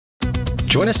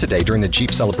Join us today during the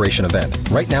Jeep Celebration event.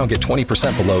 Right now, get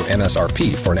 20% below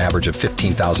MSRP for an average of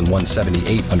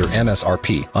 $15,178 under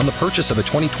MSRP on the purchase of a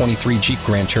 2023 Jeep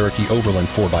Grand Cherokee Overland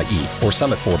 4xE or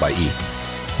Summit 4xE.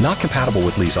 Not compatible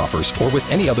with lease offers or with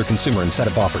any other consumer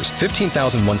incentive offers.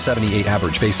 $15,178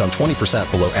 average based on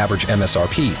 20% below average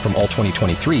MSRP from all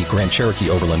 2023 Grand Cherokee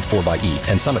Overland 4xE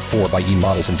and Summit 4xE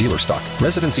models in dealer stock.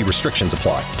 Residency restrictions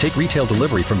apply. Take retail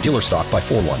delivery from dealer stock by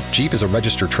 4/1. Jeep is a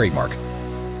registered trademark.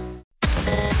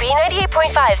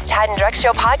 B98.5's Tad and Drex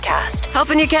Show podcast,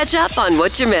 helping you catch up on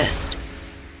what you missed.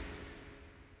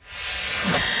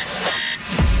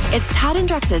 It's Tad and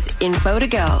Drex's Info to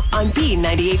Go on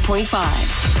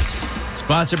B98.5.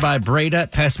 Sponsored by Breda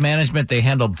Pest Management. They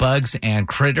handle bugs and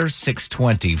critters.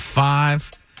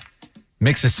 625.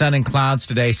 Mix of sun and clouds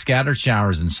today. Scattered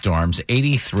showers and storms.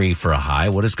 83 for a high.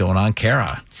 What is going on,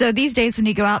 Kara? So these days when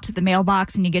you go out to the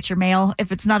mailbox and you get your mail,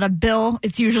 if it's not a bill,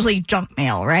 it's usually junk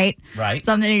mail, right? Right.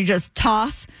 Something you just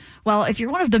toss. Well, if you're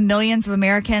one of the millions of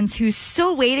Americans who's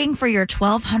still waiting for your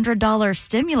 $1,200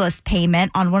 stimulus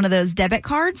payment on one of those debit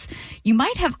cards, you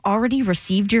might have already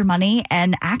received your money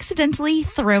and accidentally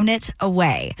thrown it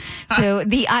away. So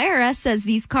the IRS says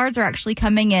these cards are actually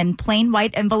coming in plain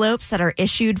white envelopes that are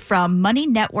issued from Money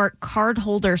Network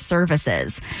Cardholder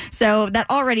Services. So that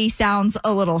already sounds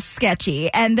a little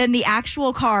sketchy. And then the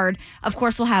actual card, of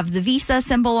course, will have the Visa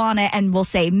symbol on it and will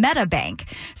say MetaBank.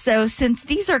 So since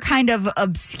these are kind of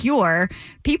obscure,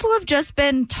 people have just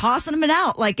been tossing them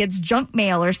out like it's junk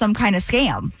mail or some kind of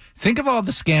scam. Think of all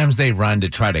the scams they run to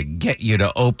try to get you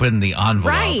to open the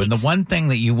envelope. Right. And the one thing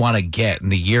that you want to get in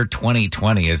the year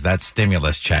 2020 is that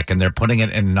stimulus check. And they're putting it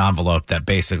in an envelope that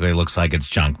basically looks like it's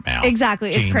junk mail.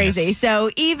 Exactly. Genius. It's crazy.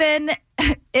 So even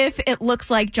if it looks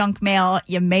like junk mail,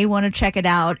 you may want to check it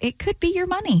out. It could be your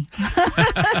money.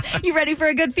 You ready for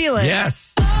a good feeling?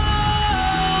 Yes.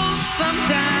 Oh,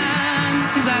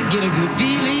 sometimes I get a good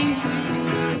feeling.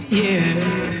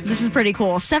 Yeah. This is pretty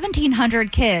cool.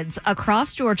 1,700 kids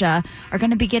across Georgia are going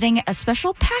to be getting a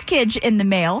special package in the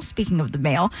mail, speaking of the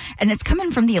mail, and it's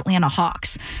coming from the Atlanta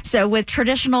Hawks. So with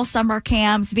traditional summer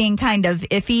camps being kind of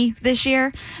iffy this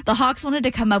year, the Hawks wanted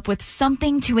to come up with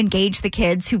something to engage the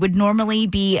kids who would normally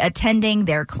be attending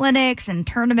their clinics and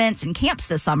tournaments and camps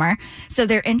this summer. So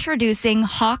they're introducing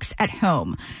Hawks at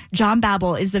Home. John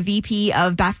Babel is the VP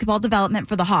of basketball development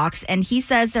for the Hawks, and he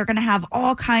says they're going to have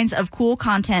all kinds of cool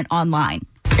content online.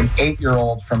 An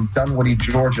 8-year-old from Dunwoody,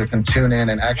 Georgia can tune in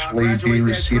and actually be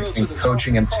receiving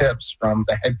coaching and tips from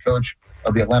the head coach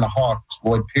of the Atlanta Hawks,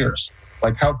 Lloyd Pierce.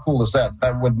 Like, how cool is that?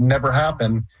 That would never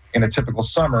happen in a typical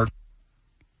summer.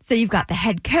 So you've got the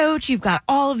head coach, you've got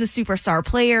all of the superstar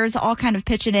players all kind of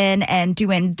pitching in and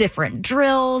doing different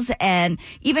drills and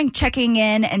even checking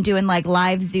in and doing like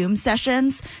live Zoom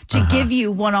sessions to give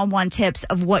you one-on-one tips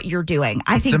of what you're doing.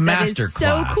 I think that is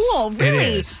so cool. Really.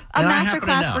 It is. A And master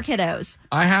class for kiddos.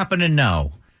 I happen to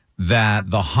know that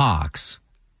the Hawks,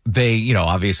 they,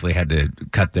 obviously had to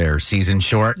cut their season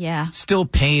short. Yeah. Still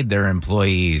paid their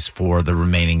employees for the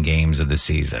remaining games of the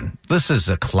season. This is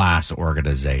a class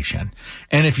organization.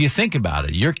 And if you think about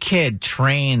it, your kid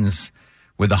trains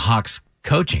with the Hawks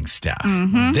coaching staff.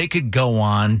 Mm-hmm. They could go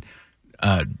on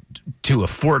to a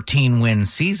 14-win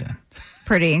season.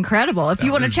 Pretty incredible. If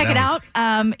you want to check it was-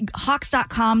 out,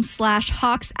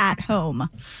 hawks.com/Hawks at Home.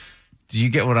 Do you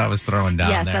get what I was throwing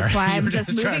down Yes, there? that's why You I'm were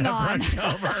just trying moving to on. brush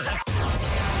over.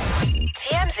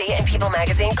 TMZ and People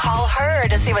Magazine call her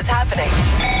to see what's happening.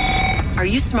 Are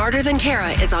You Smarter Than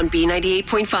Kara is on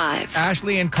B98.5.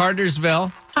 Ashley in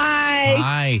Cartersville. Hi,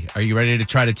 Hi. Are you ready to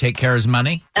try to take Kara's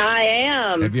money? I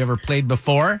am. Have you ever played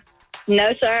before?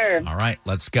 No, sir. All right,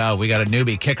 let's go. We got a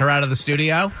newbie. Kick her out of the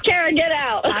studio. Kara, get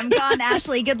out. I'm gone,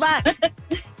 Ashley. Good luck.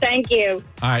 Thank you.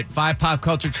 All right, 5 pop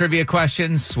culture trivia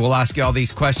questions. We'll ask you all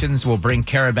these questions. We'll bring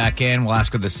Kara back in. We'll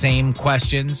ask her the same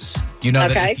questions. You know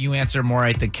that Okay. if you answer more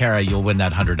right than Kara, you'll win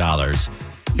that $100.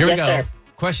 Here we Yes, go. sir.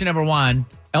 Question number 1.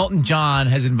 Elton John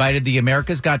has invited the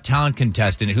America's Got Talent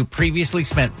contestant who previously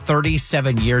spent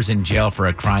 37 years in jail for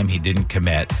a crime he didn't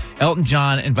commit. Elton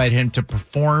John invited him to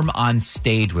perform on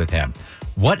stage with him.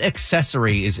 What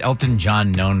accessory is Elton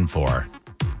John known for?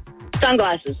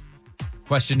 Sunglasses.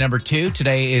 Question number 2.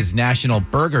 Today is National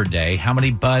Burger Day. How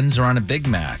many buns are on a Big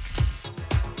Mac?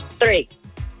 3.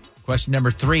 Question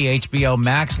number 3. HBO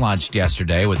Max launched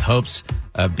yesterday with hopes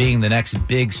of being the next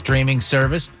big streaming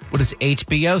service. What does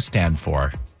HBO stand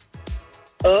for?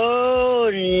 Oh,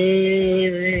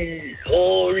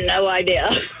 no idea.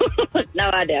 No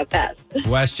idea. Pass.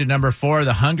 Question number 4.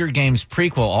 The Hunger Games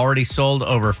prequel already sold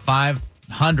over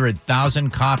 500,000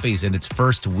 copies in its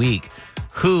first week.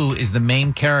 Who is the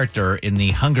main character in the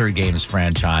Hunger Games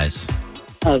franchise?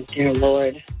 Oh, dear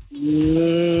Lord.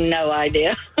 No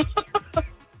idea.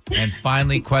 And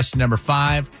finally, question number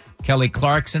 5. Kelly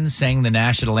Clarkson sang the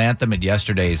national anthem at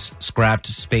yesterday's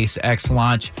scrapped SpaceX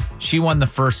launch. She won the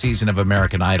first season of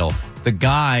American Idol. The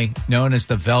guy known as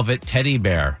the Velvet Teddy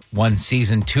Bear won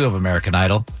season 2 of American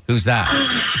Idol. Who's that?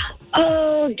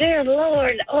 Oh, dear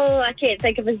Lord. Oh, I can't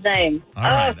think of his name. All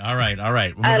right.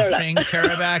 We're I don't know. bring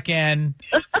Kara back in.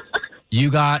 You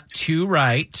got 2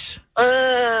 right.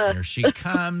 Here she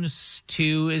comes.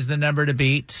 2 is the number to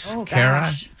beat. Oh, Kara.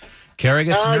 gosh. Kara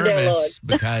gets Oh, dear nervous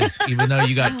because even though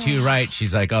you got 2 right,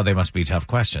 she's like, oh, they must be tough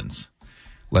questions.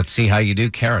 Let's see how you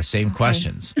do, Kara. Same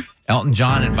questions. Elton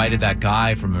John invited that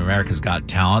guy from America's Got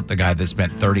Talent, the guy that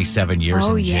spent 37 years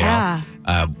in jail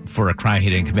for a crime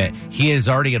he didn't commit. He has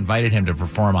already invited him to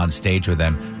perform on stage with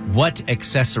him. What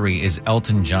accessory is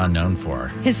Elton John known for?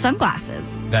 His sunglasses.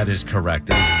 That is correct.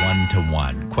 That is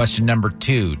 1-1. Question number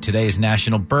 2. Today is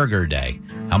National Burger Day.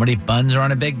 How many buns are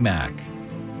on a Big Mac?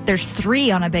 There's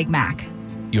 3 on a Big Mac.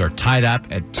 You are tied up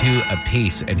at 2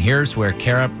 apiece. And here's where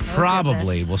Kara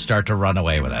probably goodness. will start to run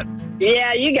away with it.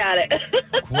 Yeah, you got it.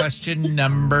 Question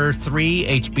number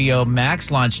 3. HBO Max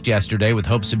launched yesterday with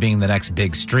hopes of being the next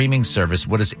big streaming service.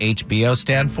 What does HBO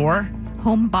stand for?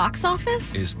 Home box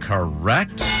office? Is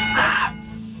correct.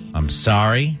 I'm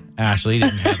sorry. Ashley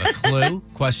didn't have a clue.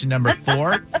 Question number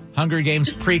 4. Hunger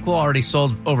Games prequel already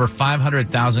sold over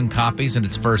 500,000 copies in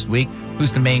its first week.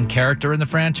 Who's the main character in the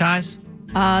franchise?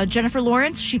 Jennifer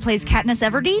Lawrence. She plays Katniss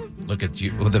Everdeen. Look at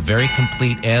you with a very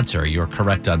complete answer. You're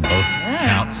correct on both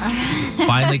counts.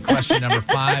 Finally, question number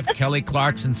 5. Kelly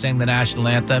Clarkson sang the national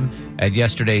anthem at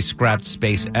yesterday's scrapped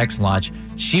SpaceX launch.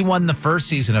 She won the first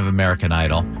season of American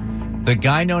Idol. The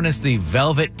guy known as the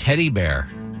Velvet Teddy Bear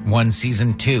won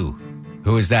season 2.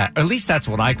 Who is that? Or at least that's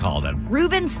what I called him.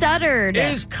 Ruben Studdard.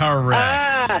 Is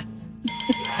correct.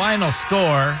 Final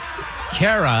score,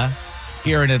 Kara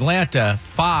here in Atlanta,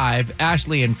 5.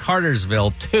 Ashley in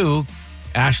Cartersville, 2.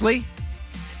 Ashley,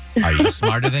 are you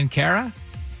smarter than Kara?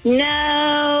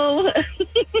 No.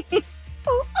 Ooh,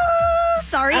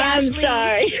 sorry, I'm Ashley.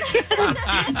 sorry.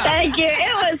 Thank you.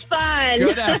 It was fun.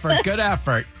 Good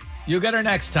effort. You'll get her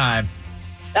next time.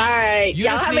 All right.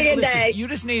 Y'all have a good day. You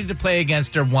just needed to play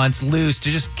against her once, lose, to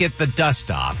just get the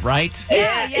dust off, right?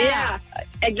 Yeah.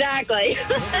 Exactly.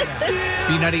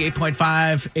 B98.5,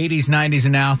 80s, 90s,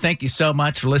 and now. Thank you so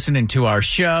much for listening to our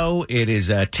show. It is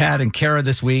Tad and Kara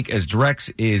this week as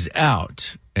Drex is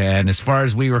out. And as far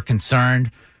as we were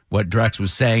concerned, what Drex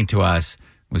was saying to us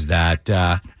was that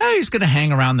he's going to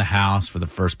hang around the house for the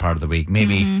first part of the week,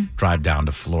 maybe drive down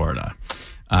to Florida.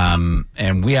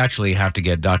 And we actually have to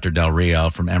get Dr. Del Rio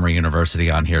from Emory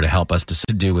University on here to help us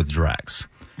to do with Drex.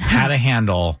 How to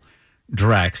handle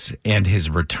Drex and his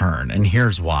return. And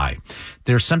here's why.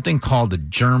 There's something called a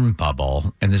germ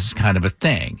bubble, and this is kind of a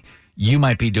thing. You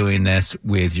might be doing this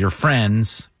with your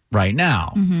friends right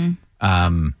now,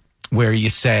 where you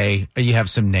say, you have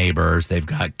some neighbors, they've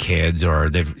got kids, or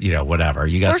they've, whatever.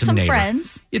 You got Or some neighbors.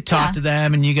 friends. You talk to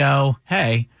them and you go,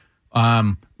 hey,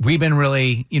 we've been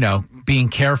really, being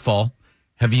careful.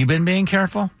 Have you been being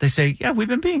careful? They say, yeah, we've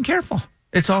been being careful.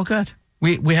 It's all good.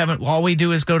 We haven't, all we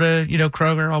do is go to,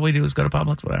 Kroger. All we do is go to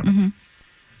Publix, whatever.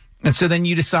 And so then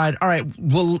you decide, all right,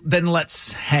 well, then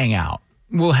let's hang out.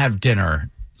 We'll have dinner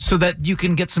so that you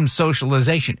can get some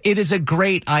socialization. It is a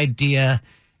great idea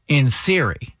in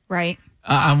theory. Right.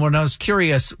 When I was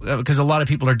curious, because a lot of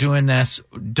people are doing this,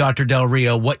 Dr. Del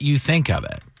Rio, what you think of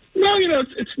it? Well,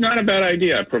 it's not a bad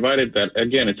idea, provided that,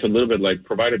 again, it's a little bit like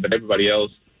provided that everybody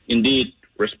else indeed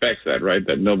respects that, right,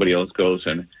 that nobody else goes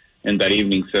and that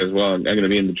evening says, well, I'm going to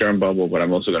be in the germ bubble, but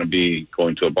I'm also going to be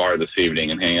going to a bar this evening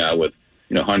and hang out with,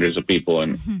 hundreds of people.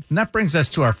 And that brings us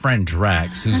to our friend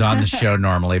Drex, who's on the show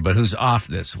normally, but who's off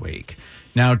this week.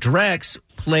 Now, Drex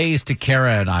plays to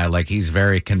Kara and I like he's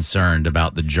very concerned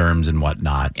about the germs and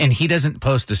whatnot. And he doesn't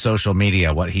post to social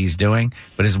media what he's doing,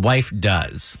 but his wife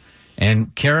does.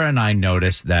 And Kara and I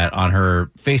noticed that on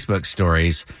her Facebook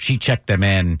stories, she checked them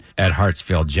in at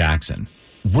Hartsfield Jackson.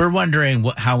 We're wondering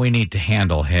how we need to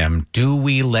handle him. Do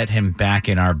we let him back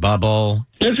in our bubble?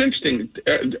 It's interesting.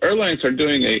 Airlines are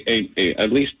doing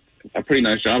at least a pretty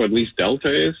nice job. At least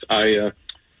Delta is.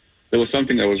 There was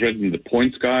something that was written in the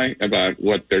Points Guy about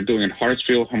what they're doing at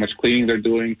Hartsfield, how much cleaning they're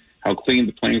doing, how clean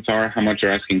the planes are, how much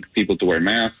they're asking people to wear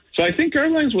masks. So I think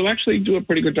airlines will actually do a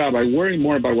pretty good job. I worry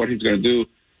more about what he's going to do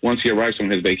once he arrives on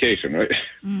his vacation, right?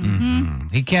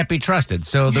 He can't be trusted.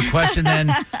 So the question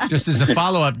then, just as a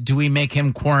follow-up, do we make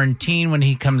him quarantine when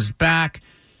he comes back?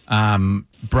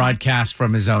 broadcast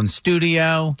from his own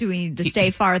studio. Do we need to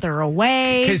stay farther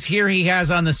away? Because here he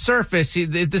has on the surface,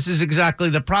 this is exactly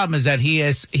the problem, is that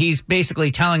he's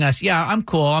basically telling us, yeah, I'm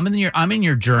cool. I'm in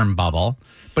your germ bubble.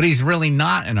 But he's really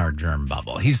not in our germ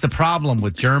bubble. He's the problem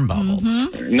with germ bubbles.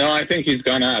 Mm-hmm. No, I think he's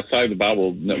gone outside the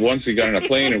bubble. Once he got on a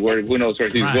plane, and who knows where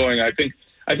he's going. I think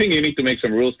you need to make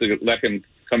some rules to let him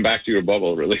come back to your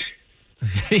bubble, really.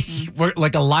 We're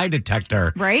like a lie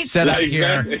detector, right? Set up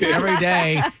here every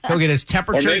day. He'll get his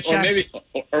temperature checked.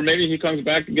 Or maybe he comes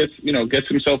back and gets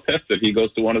himself tested. He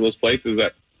goes to one of those places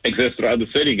that exist around the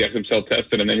city, gets himself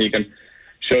tested, and then he can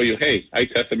show you, hey, I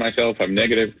tested myself, I'm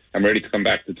negative, I'm ready to come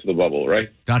back to the bubble, right?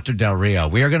 Dr. Del Rio,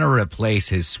 we are going to replace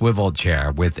his swivel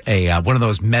chair with a one of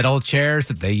those metal chairs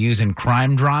that they use in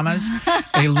crime dramas,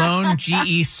 a lone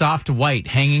GE soft white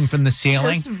hanging from the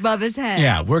ceiling. Just above his head.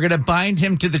 Yeah, we're going to bind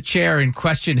him to the chair and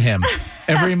question him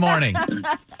every morning.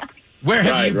 Where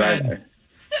have you been? Right.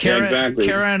 Kara, exactly.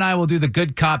 Kara and I will do the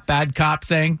good cop, bad cop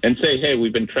thing. And say, hey,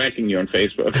 we've been tracking you on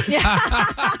Facebook.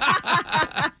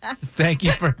 Thank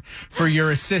you for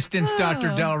your assistance,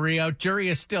 Dr. Del Rio. Jury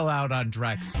is still out on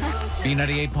Drex.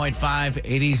 B98.5,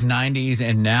 80s, 90s,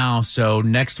 and now. So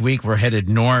next week we're headed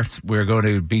north. We're going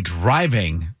to be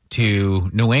driving to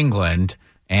New England.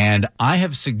 And I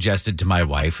have suggested to my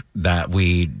wife that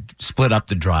we split up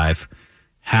the drive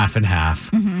half and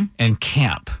half and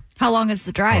camp. How long is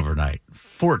the drive? Overnight.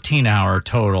 14-hour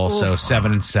total, so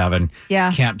 7 and 7.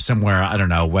 Yeah. Camp somewhere, I don't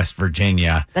know, West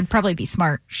Virginia. That'd probably be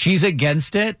smart. She's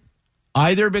against it,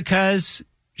 either because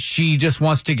she just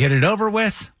wants to get it over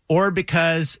with or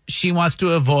because she wants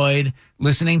to avoid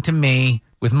listening to me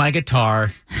with my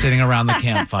guitar sitting around the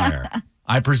campfire.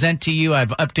 I present to you, I've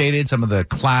updated some of the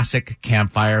classic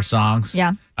campfire songs.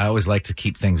 Yeah. I always like to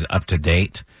keep things up to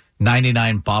date.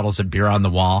 99 bottles of beer on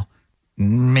the wall.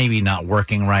 Maybe not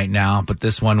working right now, but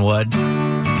this one would.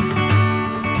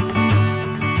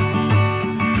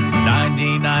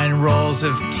 99 rolls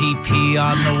of TP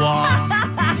on the wall.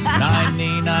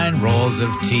 99 rolls of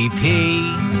TP.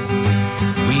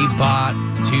 We bought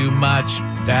too much.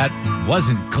 That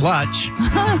wasn't clutch.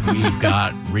 We've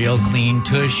got real clean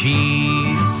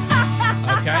tushies.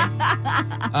 Okay.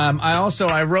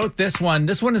 I wrote this one.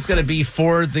 This one is going to be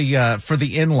for the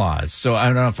in-laws. So I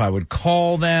don't know if I would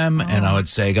call them and I would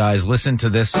say, guys, listen to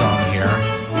this song here.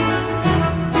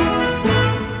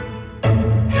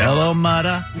 Hello,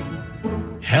 Mutta.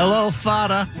 Hello,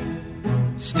 Fada.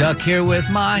 Stuck here with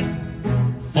my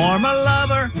former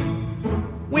lover.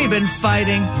 We've been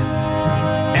fighting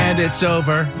and it's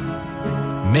over.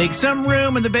 Make some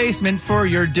room in the basement for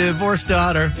your divorced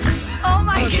daughter. Oh,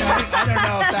 my God. I don't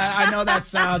know if that, I know that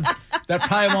sound, that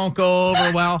probably won't go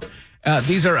over well.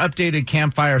 These are updated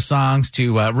campfire songs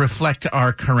to reflect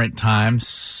our current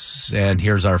times. And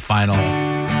here's our final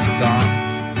song.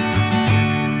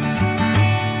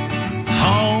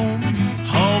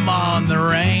 Home on the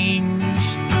range,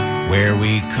 where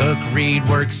we cook, read,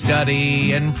 work,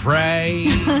 study, and pray.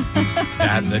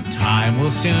 That the time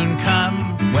will soon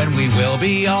come when we will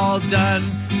be all done,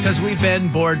 'cause we've been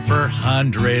bored for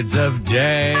hundreds of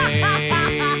days.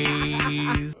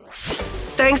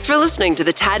 Thanks for listening to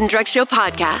the Tad and Drex Show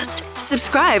podcast.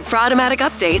 Subscribe for automatic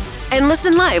updates and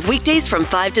listen live weekdays from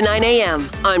 5 to 9 a.m.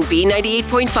 on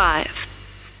B98.5.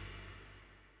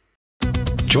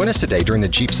 Join us today during the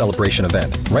Jeep Celebration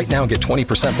event. Right now, get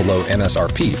 20% below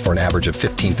MSRP for an average of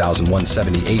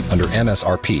 $15,178 under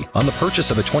MSRP on the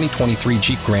purchase of a 2023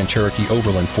 Jeep Grand Cherokee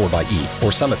Overland 4xE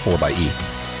or Summit 4xE.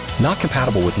 Not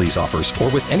compatible with lease offers or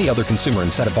with any other consumer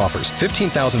incentive offers.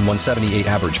 $15,178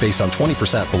 average based on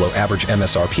 20% below average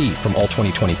MSRP from all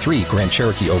 2023 Grand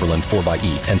Cherokee Overland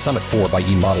 4xE and Summit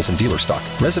 4xE models in dealer stock.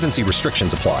 Residency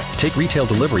restrictions apply. Take retail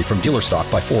delivery from dealer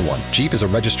stock by 4/1. Jeep is a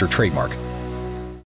registered trademark.